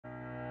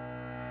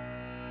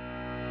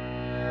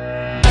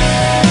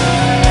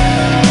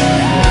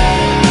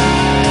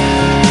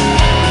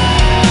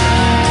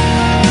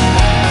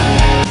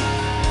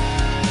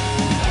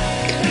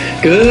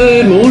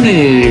Good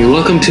morning!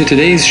 Welcome to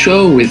today's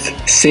show with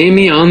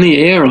Sammy on the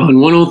air on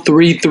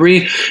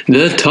 103.3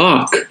 The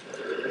Talk.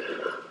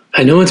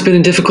 I know it's been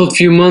a difficult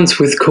few months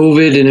with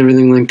COVID and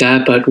everything like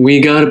that, but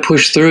we gotta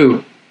push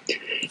through.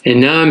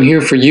 And now I'm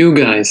here for you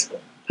guys.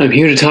 I'm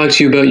here to talk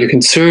to you about your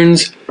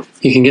concerns.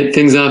 You can get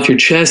things off your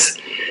chest.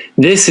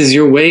 This is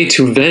your way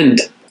to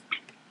vent.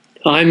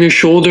 I'm your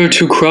shoulder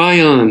to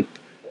cry on.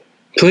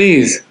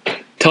 Please,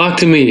 talk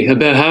to me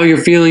about how you're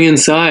feeling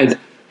inside.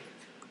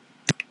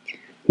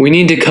 We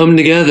need to come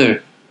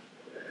together.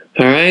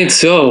 Alright,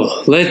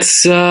 so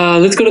let's go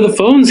to the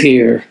phones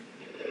here.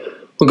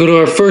 We'll go to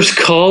our first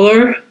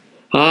caller.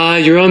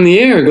 You're on the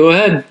air, go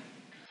ahead.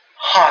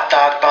 Hot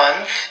dog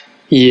buns?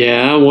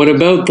 Yeah, what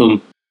about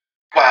them?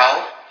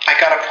 Well, I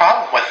got a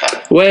problem with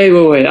them.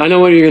 Wait, I know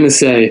what you're gonna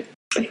say.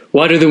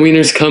 Why do the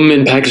wieners come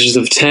in packages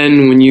of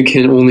 10 when you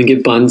can only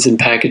get buns in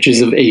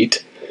packages of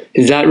 8?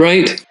 Is that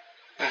right?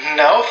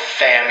 No,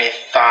 Sammy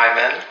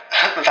Simon.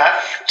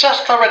 That's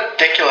just a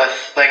ridiculous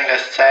thing to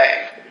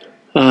say.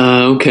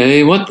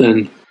 Okay, what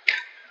then?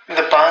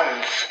 The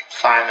buns,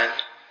 Simon.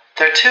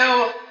 They're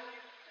too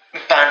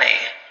bunny.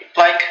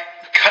 Like,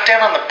 cut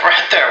down on the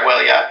bread there,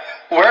 will ya?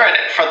 We're in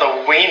it for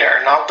the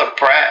wiener, not the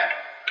bread.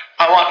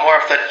 I want more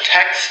of the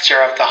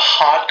texture of the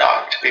hot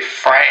dog, to be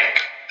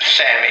frank,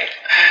 Sammy.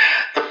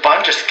 The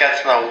bun just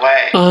gets in the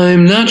way.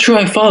 I'm not sure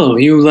I follow.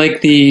 You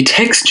like the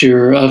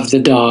texture of the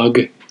dog.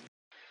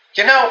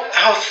 You know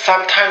how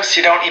sometimes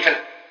you don't even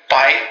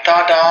bite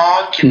the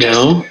dog? You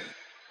No?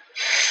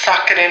 just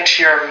suck it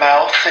into your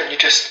mouth and you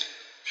just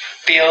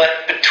feel it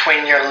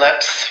between your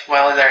lips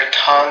while their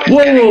tongue is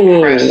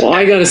getting crisp. Whoa,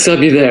 I gotta stop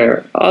you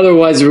there.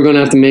 Otherwise we're gonna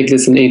have to make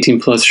this an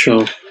 18+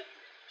 show.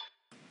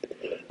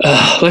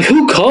 Like,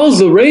 who calls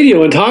the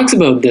radio and talks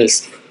about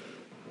this?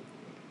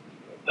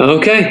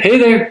 Okay, hey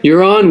there,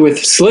 you're on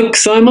with Slick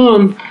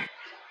Simon.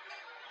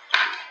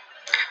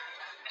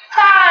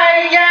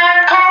 Hi,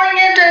 I'm calling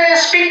in to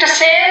speak to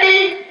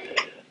Sandy.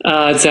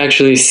 It's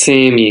actually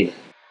Sammy.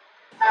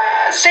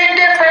 Same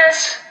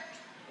difference.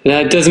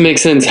 That doesn't make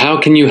sense. How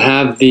can you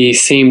have the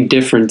same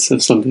difference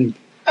of something?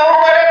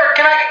 Oh, whatever.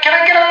 Can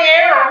I get on the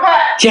air or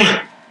what?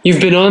 Yeah, you've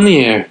been on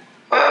the air.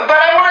 But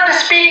I wanted to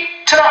speak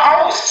to the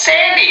host,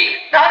 Sandy,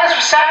 not his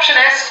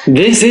receptionist.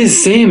 This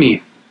is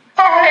Sammy.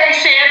 Oh, hey,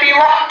 Sandy,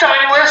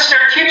 long-time listener,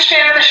 huge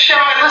fan of the show.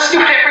 I listen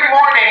to it every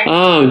morning.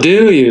 Oh,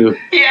 do you?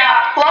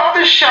 Yeah, love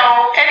the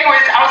show.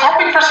 Anyways, I was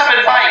hoping for some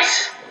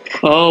advice.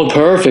 Oh,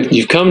 perfect.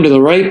 You've come to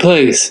the right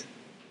place.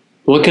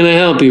 What can I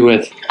help you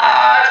with? It's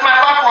my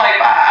love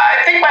life.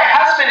 I think my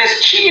husband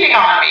is cheating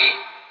on me.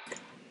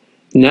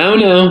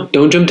 Now,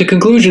 don't jump to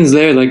conclusions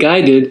there like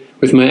I did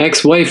with my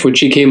ex-wife when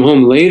she came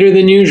home later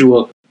than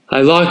usual.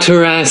 I locked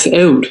her ass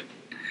out.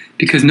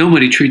 Because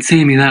nobody treats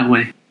Sammy that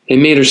way.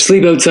 And made her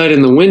sleep outside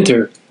in the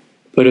winter.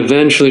 But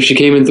eventually she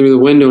came in through the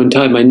window and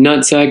tied my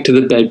nutsack to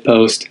the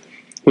bedpost.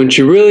 When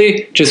she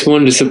really just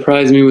wanted to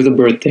surprise me with a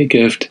birthday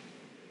gift.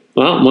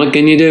 Well, what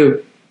can you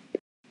do?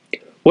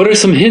 What are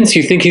some hints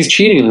you think he's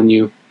cheating on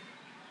you?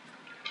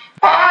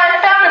 I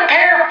found a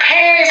pair of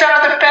panties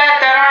under the bed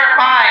that aren't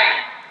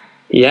mine.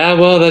 Yeah,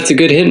 well, that's a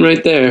good hint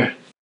right there.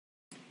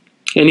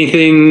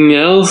 Anything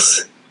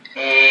else?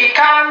 He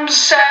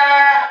comes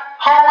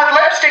home with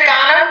lipstick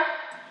on him.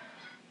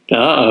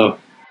 Uh-oh.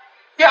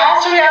 Yeah,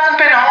 also he hasn't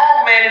been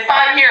home in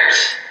 5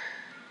 years.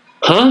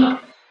 Huh?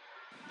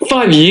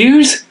 5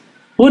 years?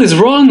 What is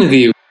wrong with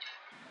you?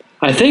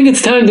 I think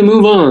it's time to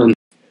move on.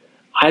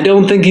 I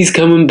don't think he's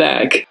coming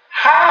back.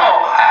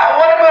 How?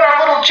 What about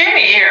our little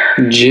Jimmy here?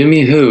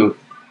 Jimmy who?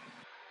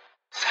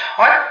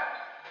 What?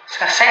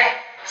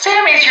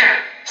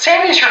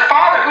 Sammy's your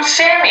father. Who's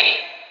Sammy?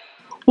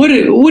 What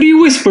are you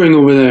whispering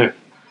over there?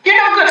 You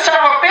no good son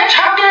of a bitch.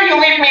 How dare you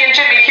leave me and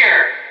Jimmy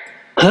here?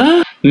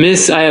 Huh?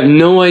 Miss, I have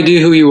no idea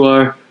who you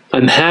are.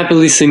 I'm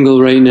happily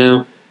single right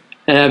now,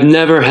 and I've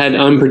never had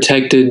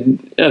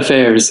unprotected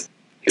affairs.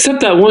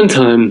 Except that one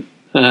time,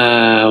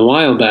 a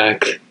while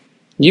back.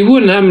 You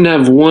wouldn't happen to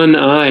have one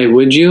eye,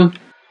 would you?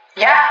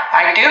 Yeah,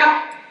 I do.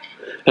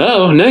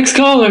 Oh, next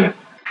caller.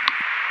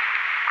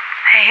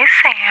 Hey,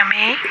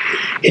 Sammy.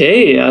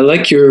 Hey, I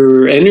like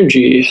your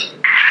energy.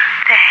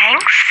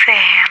 Thanks,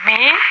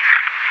 Sammy.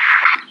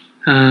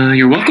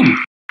 You're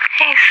welcome.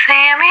 Hey,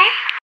 Sammy.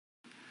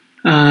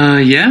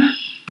 Yeah?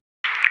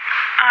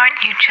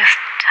 Aren't you just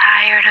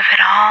tired of it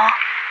all?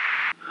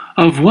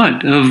 Of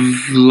what? Of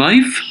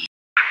life?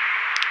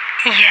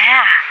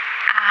 Yeah,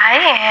 I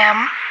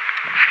am.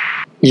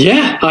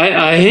 Yeah,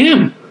 I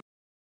am.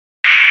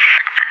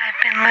 I've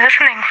been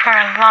listening for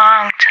a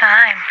long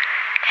time,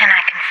 and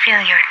I can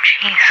feel your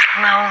chi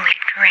slowly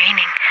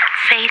draining,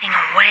 fading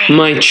away.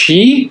 My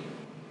chi?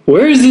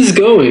 Where is this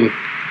going?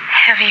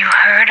 Have you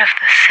heard of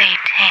the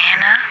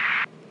Satana?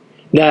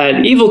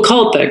 That evil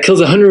cult that kills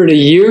 100 a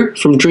year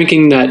from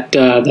drinking that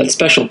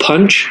special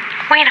punch?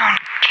 We don't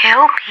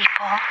kill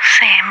people,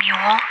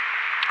 Samuel.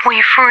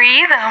 We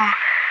free them.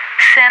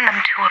 Send them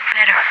to a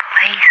better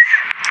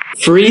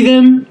place. Free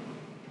them?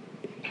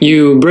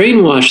 You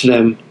brainwash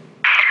them.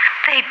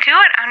 They do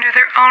it under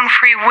their own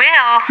free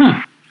will.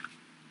 Huh.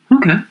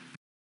 Okay.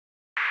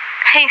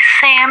 Hey,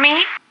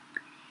 Sammy,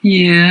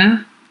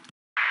 Yeah?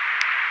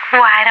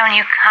 why don't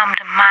you come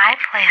to my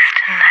place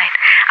tonight?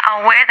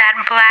 I'll wear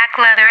that black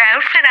leather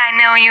outfit I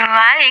know you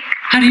like.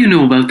 How do you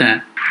know about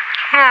that?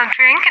 We'll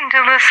drink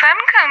until the sun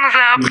comes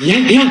up.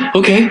 Yeah,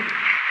 okay.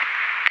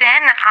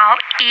 Then I'll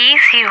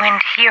ease you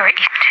into your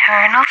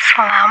eternal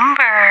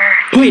slumber.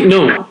 Wait,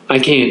 no, I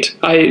can't.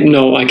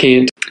 I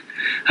can't.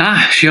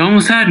 Ah, she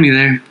almost had me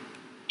there.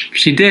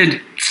 She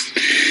did.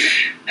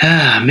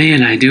 Ah,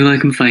 man, I do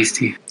like 'em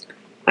feisty.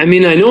 I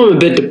mean, I know I'm a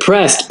bit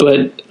depressed,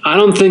 but I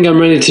don't think I'm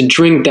ready to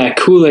drink that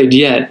Kool-Aid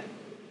yet.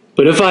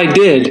 But if I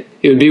did,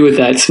 it would be with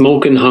that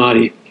smoking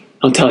hottie.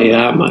 I'll tell you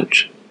that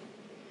much.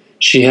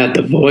 She had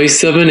the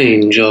voice of an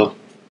angel.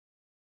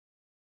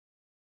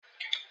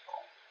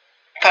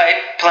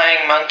 Pipe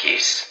playing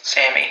monkeys,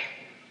 Sammy.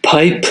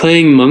 Pipe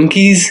playing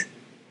monkeys?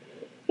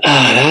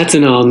 Ah, that's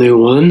an all new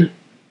one.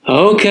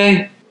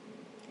 Okay,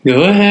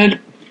 go ahead.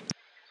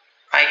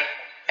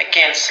 I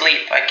can't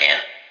sleep. I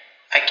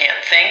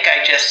can't think.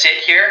 I just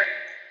sit here.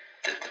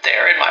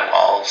 They're in my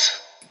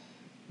walls.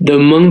 The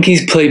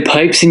monkeys play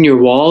pipes in your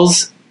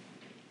walls?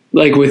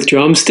 Like with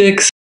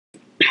drumsticks?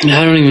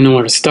 I don't even know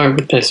where to start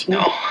with this one.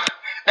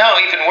 No,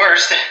 even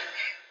worse.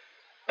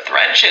 With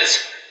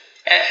wrenches.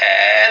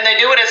 And they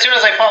do it as soon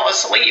as I fall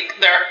asleep.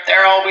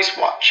 They're always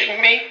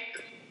watching me.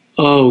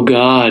 Oh,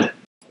 God.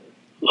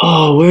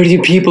 Oh, where do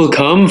you people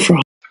come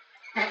from?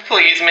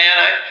 Please,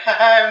 man,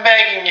 I'm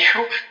begging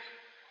you.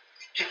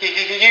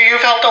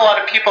 You've helped a lot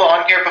of people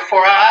on here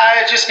before.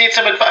 I just need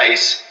some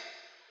advice.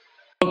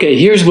 Okay,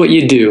 here's what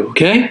you do,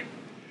 okay?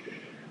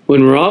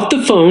 When we're off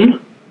the phone,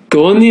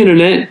 go on the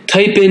internet,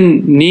 type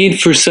in need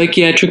for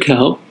psychiatric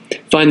help,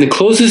 find the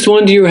closest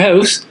one to your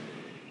house,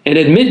 and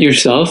admit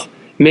yourself.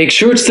 Make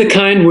sure it's the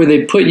kind where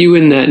they put you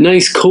in that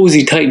nice,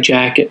 cozy, tight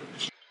jacket.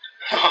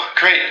 Oh,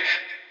 great.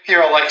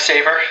 You're a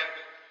lifesaver.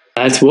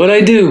 That's what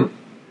I do.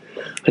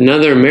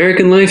 Another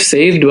American life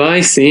saved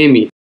by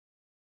Sammy.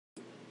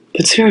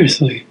 But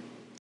seriously,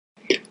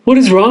 what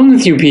is wrong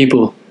with you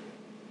people?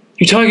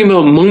 You're talking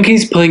about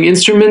monkeys playing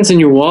instruments in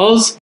your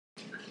walls?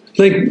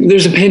 Like,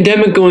 there's a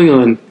pandemic going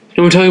on, and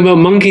we're talking about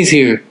monkeys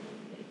here.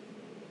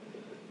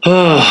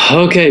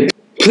 Okay.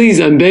 Please,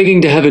 I'm begging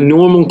to have a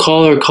normal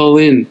caller call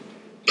in.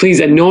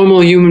 Please, a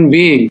normal human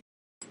being.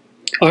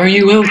 Are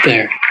you out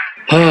there?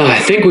 I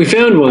think we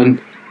found one.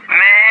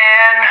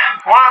 Man,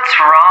 what's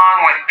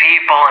wrong with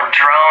people and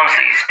drones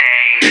these days?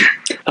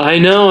 I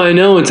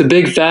know, it's a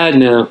big fad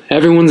now.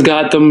 Everyone's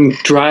got them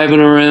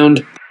driving around.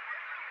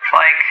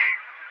 Like,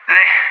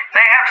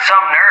 they have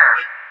some nerve.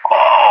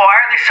 Oh, why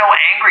are they so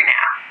angry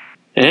now?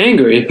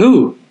 Angry?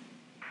 Who?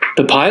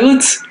 The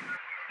pilots?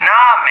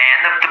 Nah,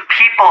 man, the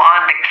people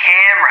on the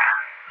camera.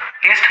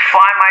 I used to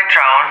fly my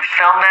drone,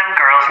 film them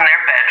girls in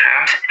their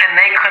bedrooms, and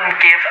they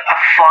couldn't give a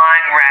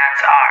flying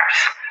rat's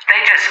arse. They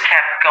just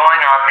kept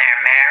going on their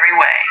merry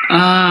way.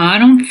 I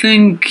don't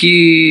think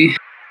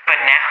But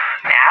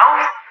now,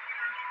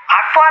 I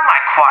fly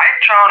my quiet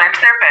drone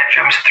into their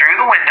bedrooms through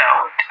the window,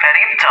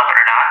 depending if it's open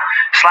or not,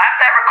 slap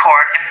that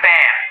record, and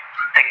bam,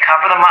 they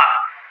cover them up.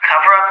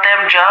 Cover up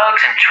them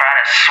jugs and try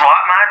to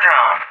swat my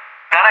drone.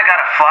 Then I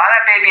gotta fly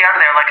that baby out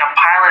of there like I'm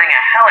piloting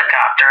a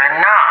helicopter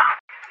in Nam.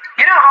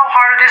 You know how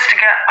hard it is to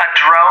get a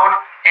drone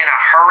in a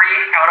hurry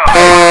out of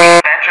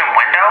a bedroom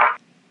window?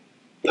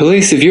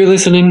 Police, if you're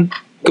listening,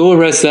 go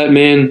arrest that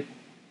man.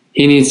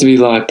 He needs to be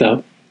locked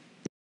up.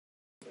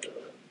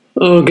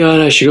 Oh God,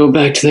 I should go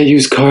back to that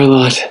used car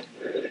lot.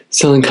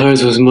 Selling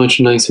cars was much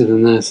nicer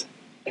than this.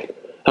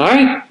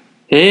 Alright,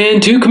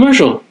 and to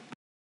commercial.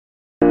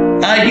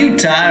 Are you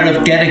tired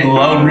of getting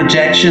loan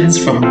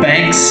rejections from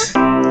banks,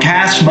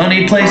 cash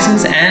money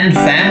places, and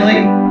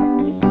family?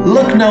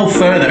 Look no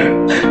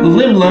further.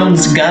 Limb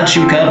Loans got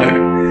you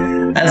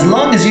covered. As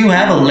long as you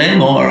have a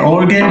limb or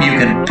organ you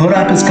can put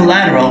up as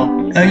collateral,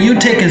 you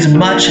take as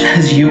much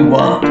as you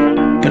want.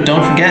 But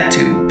don't forget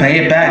to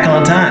pay it back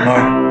on time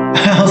or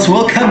else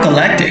we'll come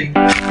collecting.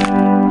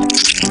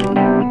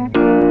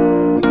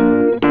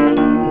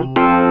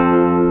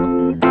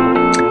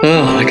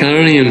 Oh, like I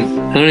don't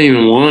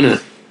even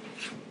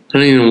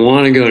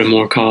wanna go to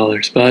more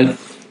callers, but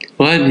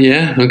what?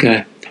 Yeah,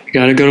 okay. I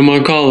gotta go to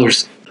more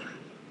callers.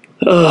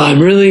 I'm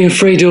really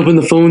afraid to open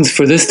the phones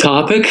for this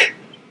topic,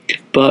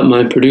 but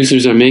my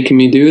producers are making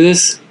me do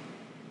this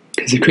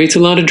because it creates a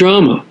lot of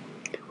drama.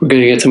 We're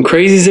gonna get some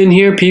crazies in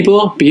here,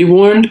 people, be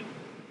warned.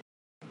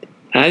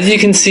 As you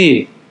can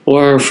see,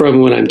 or from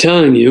what I'm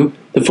telling you,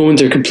 the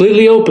phones are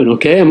completely open,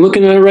 okay? I'm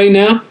looking at it right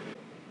now.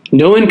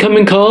 No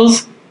incoming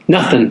calls,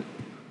 nothing.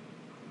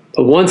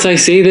 But once I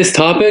say this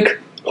topic,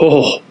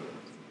 oh.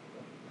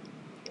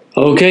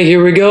 Okay,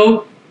 here we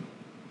go.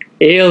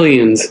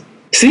 Aliens.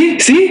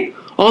 See?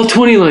 All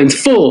 20 lines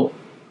full,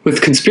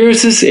 with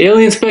conspiracists,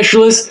 alien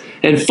specialists,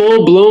 and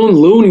full-blown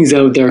loonies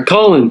out there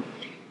calling.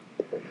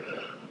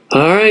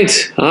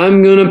 Alright,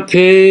 I'm gonna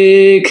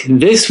pick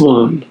this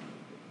one.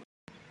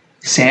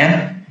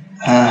 Sam?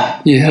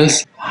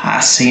 Yes? I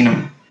seen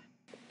him.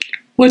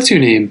 What's your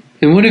name,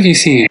 and what have you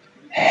seen?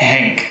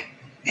 Hank.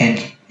 And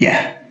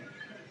yeah,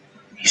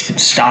 he's been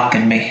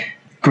stalking me.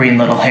 green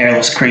little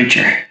hairless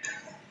creature,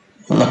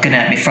 looking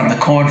at me from the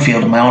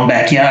cornfield in my own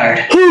backyard.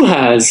 Who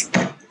has?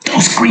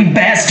 Those green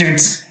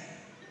bastards!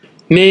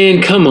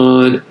 Man, come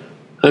on.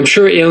 I'm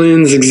sure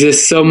aliens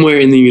exist somewhere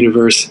in the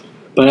universe,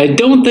 but I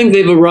don't think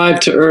they've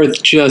arrived to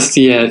Earth just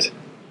yet.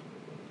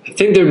 I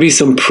think there'd be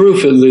some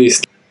proof at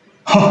least.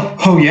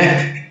 Oh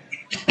yeah?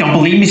 Don't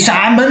believe me,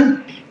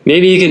 Simon?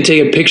 Maybe you can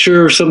take a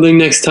picture or something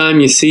next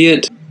time you see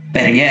it.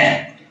 Better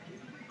yet,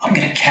 I'm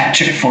gonna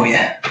capture it for you.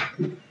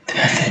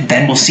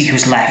 Then we'll see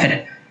who's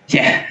laughing.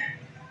 Yeah,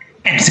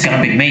 and it's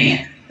gonna be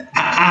me.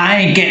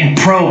 I ain't getting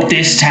probed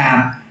this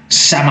time,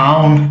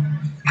 Simon.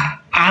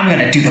 I'm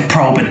gonna do the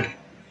probing.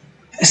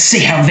 See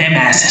how them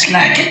asses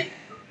like it.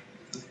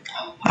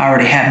 I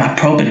already have my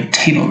probing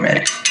table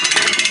ready.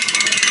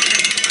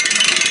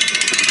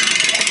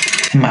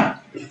 My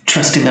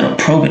trusty little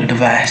probing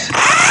device.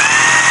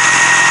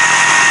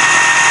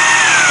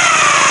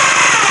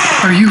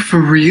 Are you for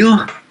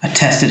real? I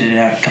tested it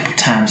out a couple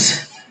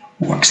times.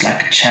 Works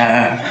like a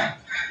charm.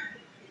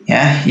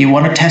 Yeah, you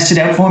want to test it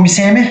out for me,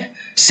 Sammy?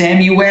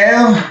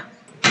 Samuel?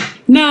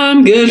 Nah,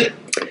 I'm good.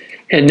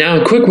 And now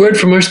a quick word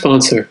from our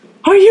sponsor.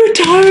 Are you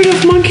tired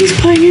of monkeys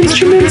playing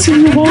instruments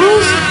in the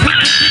walls?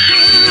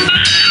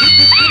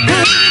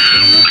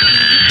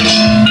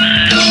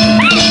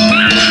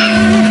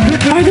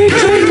 Are they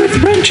playing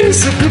with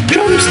wrenches,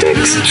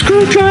 drumsticks,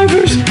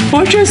 screwdrivers,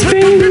 or just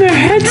banging their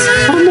heads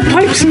on the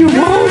pipes in your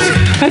walls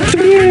at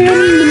 3 a.m.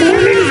 in the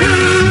morning?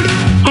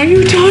 Are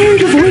you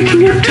tired of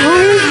waking up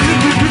tired?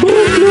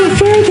 Look no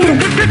further.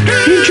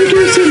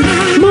 Introducing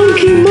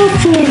Monkey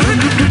Muffler.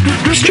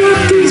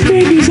 Strap these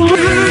babies on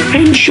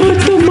and shut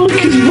the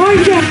monkeys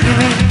right up.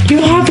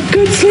 You'll have a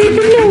good sleep in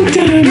no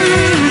time.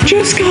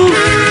 Just call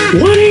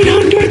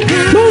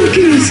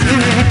 1-800-MONKEYS.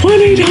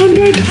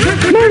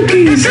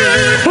 1-800-MONKEYS.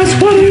 That's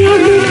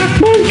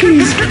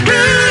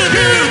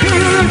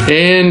 1-800-MONKEYS.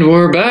 And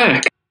we're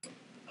back.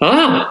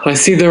 Ah, I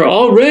see they're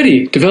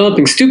already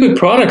developing stupid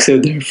products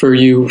out there for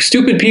you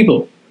stupid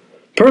people.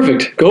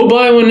 Perfect. Go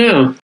buy one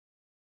now.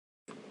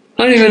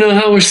 I don't even know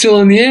how we're still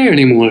on the air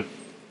anymore.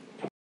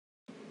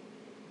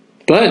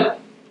 But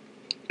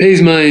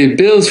pays my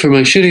bills for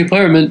my shitty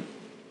apartment.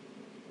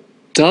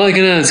 It's all I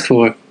can ask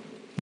for.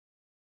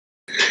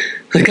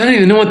 Like, I don't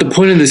even know what the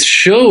point of this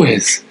show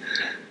is.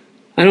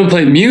 I don't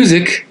play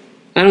music.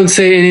 I don't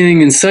say anything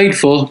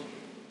insightful.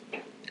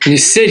 And you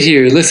sit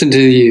here, listen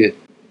to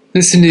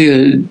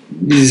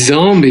the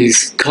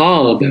zombies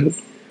call about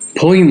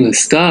pointless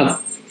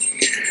stuff.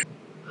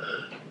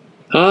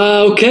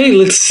 Okay,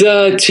 let's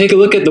take a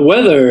look at the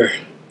weather.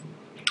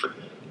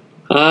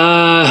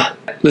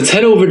 Let's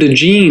head over to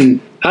Gene.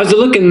 How's it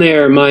looking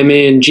there, my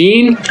man,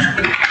 Gene?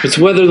 What's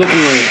the weather looking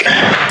like?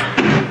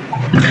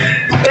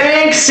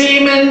 Thanks,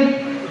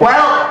 Seaman.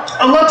 Well,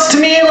 it looks to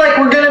me like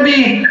we're gonna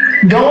be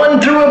going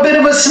through a bit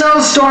of a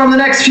snowstorm the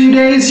next few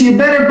days. You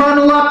better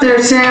bundle up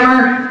there,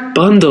 Sammer.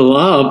 Bundle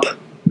up?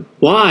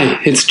 Why?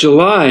 It's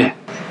July.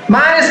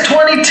 Minus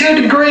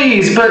 22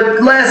 degrees,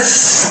 but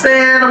less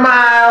than a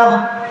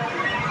mile.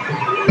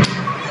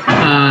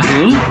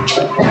 Hello?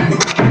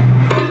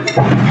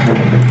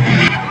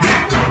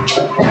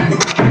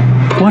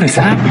 What is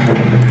that?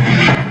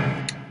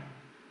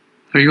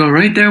 Are you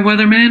alright there,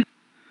 weatherman?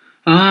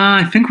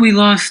 I think we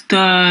lost,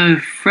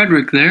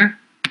 Frederick there.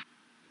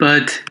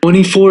 But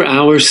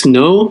 24-hour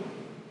snow?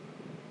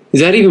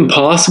 Is that even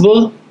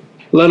possible?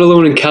 Let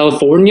alone in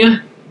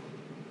California?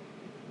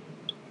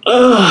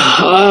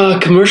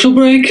 Commercial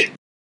break?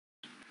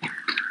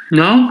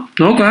 No?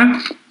 Okay.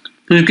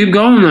 Let's keep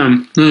going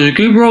then. Let's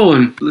keep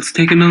rolling. Let's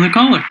take another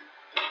caller.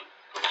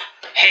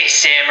 Hey,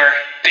 Sammer.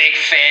 Big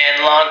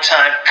fan, long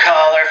time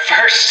caller,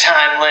 first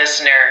time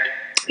listener.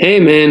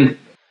 Hey, man.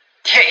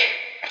 Hey,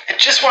 I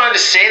just wanted to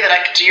say that I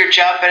could do your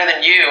job better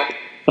than you.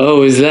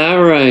 Oh, is that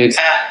right?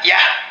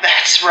 Yeah,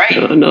 that's right.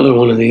 Another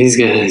one of these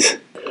guys.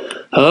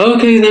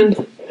 Okay, then.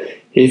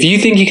 If you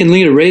think you can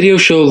lead a radio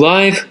show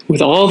live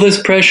with all this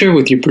pressure,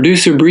 with your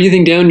producer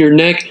breathing down your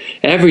neck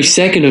every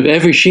second of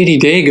every shitty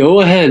day,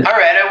 go ahead. All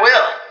right, I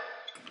will.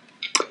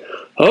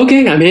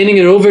 Okay, I'm handing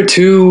it over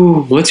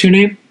to... What's your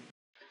name?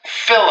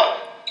 Philip.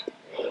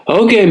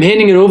 Okay, I'm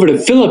handing it over to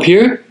Philip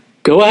here.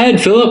 Go ahead,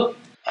 Philip.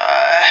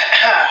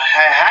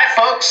 Hi,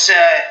 folks.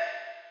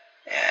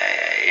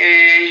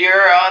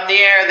 You're on the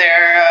air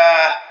there.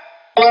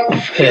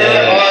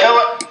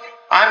 Philip.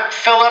 I'm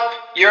Philip.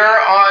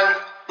 You're on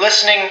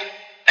listening.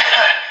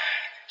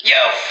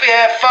 Yo,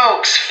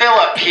 folks.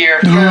 Philip here.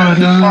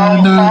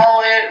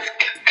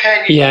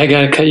 Yeah, I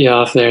gotta cut you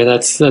off there.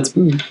 That's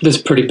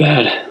pretty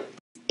bad.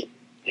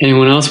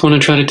 Anyone else want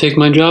to try to take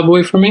my job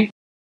away from me?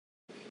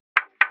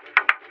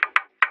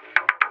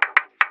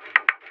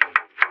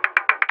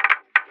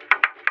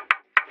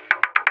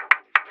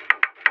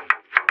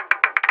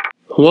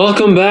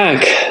 Welcome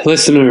back,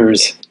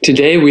 listeners.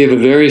 Today we have a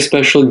very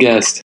special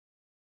guest.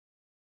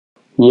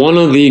 One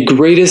of the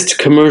greatest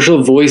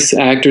commercial voice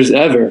actors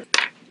ever.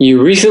 You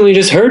recently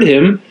just heard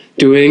him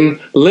doing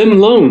Lim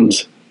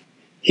Loans.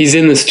 He's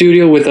in the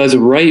studio with us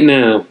right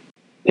now.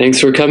 Thanks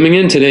for coming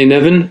in today,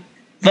 Nevin.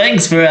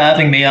 Thanks for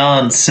having me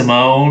on,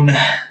 Simone.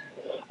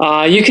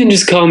 You can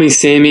just call me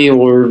Sammy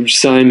or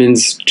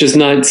Simons, just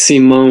not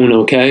Simone,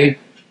 okay?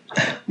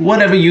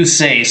 Whatever you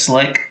say,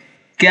 Slick.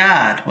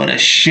 God, what a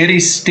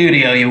shitty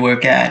studio you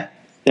work at.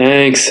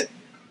 Thanks.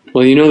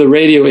 Well, you know the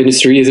radio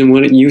industry isn't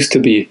what it used to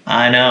be.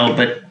 I know,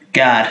 but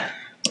God,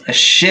 what a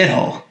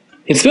shithole.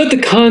 It's about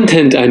the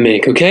content I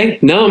make, okay?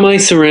 Not my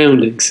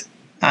surroundings.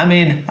 I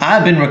mean,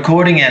 I've been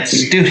recording at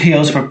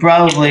studios for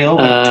probably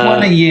over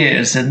 20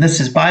 years, and this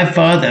is by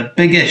far the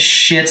biggest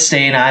shit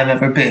stain I've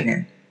ever been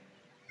in.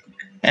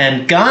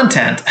 And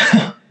content?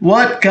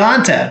 What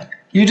content?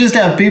 You just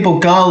have people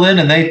call in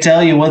and they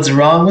tell you what's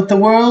wrong with the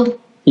world?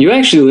 You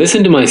actually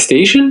listen to my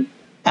station?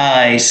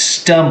 I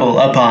stumble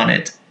upon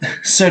it,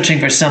 searching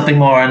for something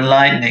more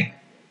enlightening.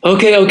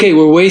 Okay,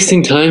 we're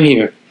wasting time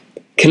here.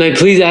 Can I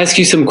please ask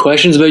you some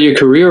questions about your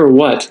career or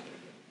what?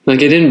 Like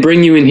I didn't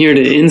bring you in here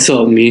to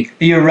insult me.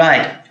 You're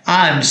right.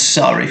 I'm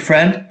sorry,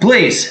 friend.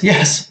 Please,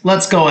 yes,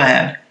 let's go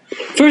ahead.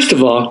 First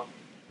of all,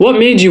 what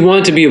made you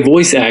want to be a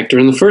voice actor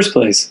in the first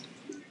place?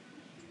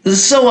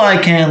 So I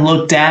can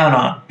look down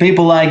on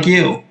people like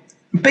you.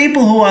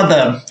 People who are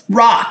the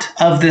rot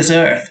of this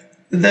earth.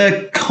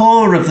 The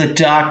core of the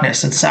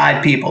darkness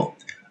inside people.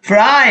 For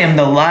I am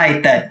the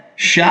light that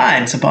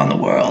shines upon the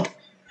world.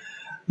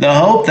 The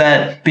hope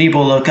that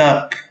people look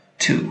up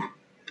to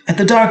at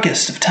the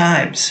darkest of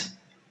times.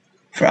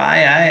 For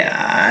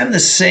I'm the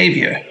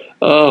savior.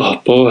 Oh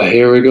boy,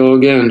 here we go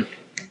again.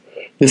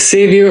 The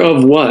savior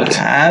of what?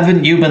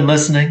 Haven't you been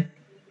listening?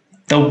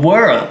 The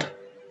world.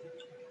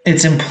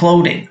 It's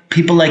imploding.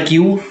 People like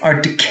you are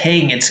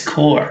decaying its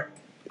core.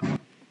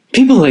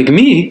 People like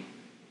me?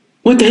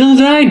 What the hell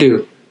did I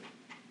do?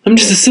 I'm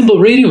just a simple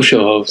radio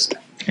show host.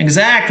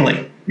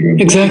 Exactly.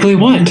 Exactly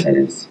what?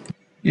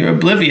 Your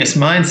oblivious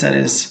mindset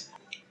is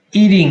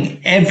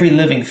eating every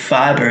living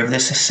fiber of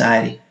this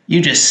society.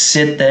 You just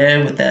sit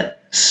there with that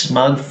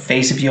smug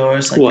face of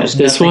yours like What, there's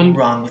this nothing one?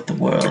 wrong with the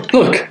world.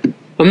 Look,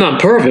 I'm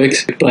not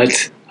perfect,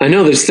 but I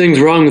know there's things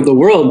wrong with the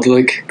world,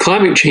 like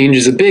climate change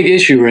is a big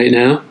issue right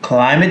now.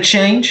 Climate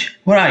change?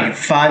 What are you,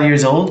 5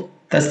 years old?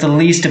 That's the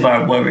least of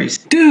our worries.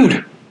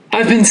 Dude,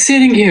 I've been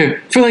sitting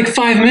here for like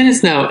 5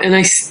 minutes now, and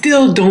I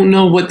still don't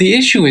know what the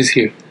issue is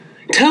here.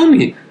 Tell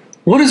me,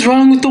 what is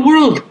wrong with the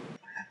world?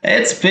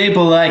 It's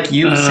people like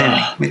you,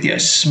 Sammy, with your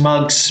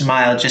smug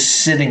smile just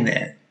sitting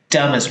there,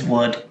 dumb as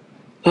wood.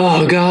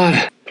 Oh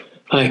God,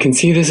 I can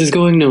see this is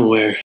going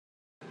nowhere.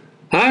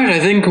 Alright, I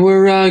think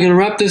we're gonna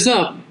wrap this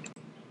up.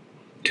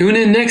 Tune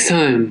in next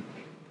time,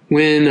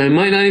 when I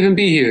might not even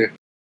be here.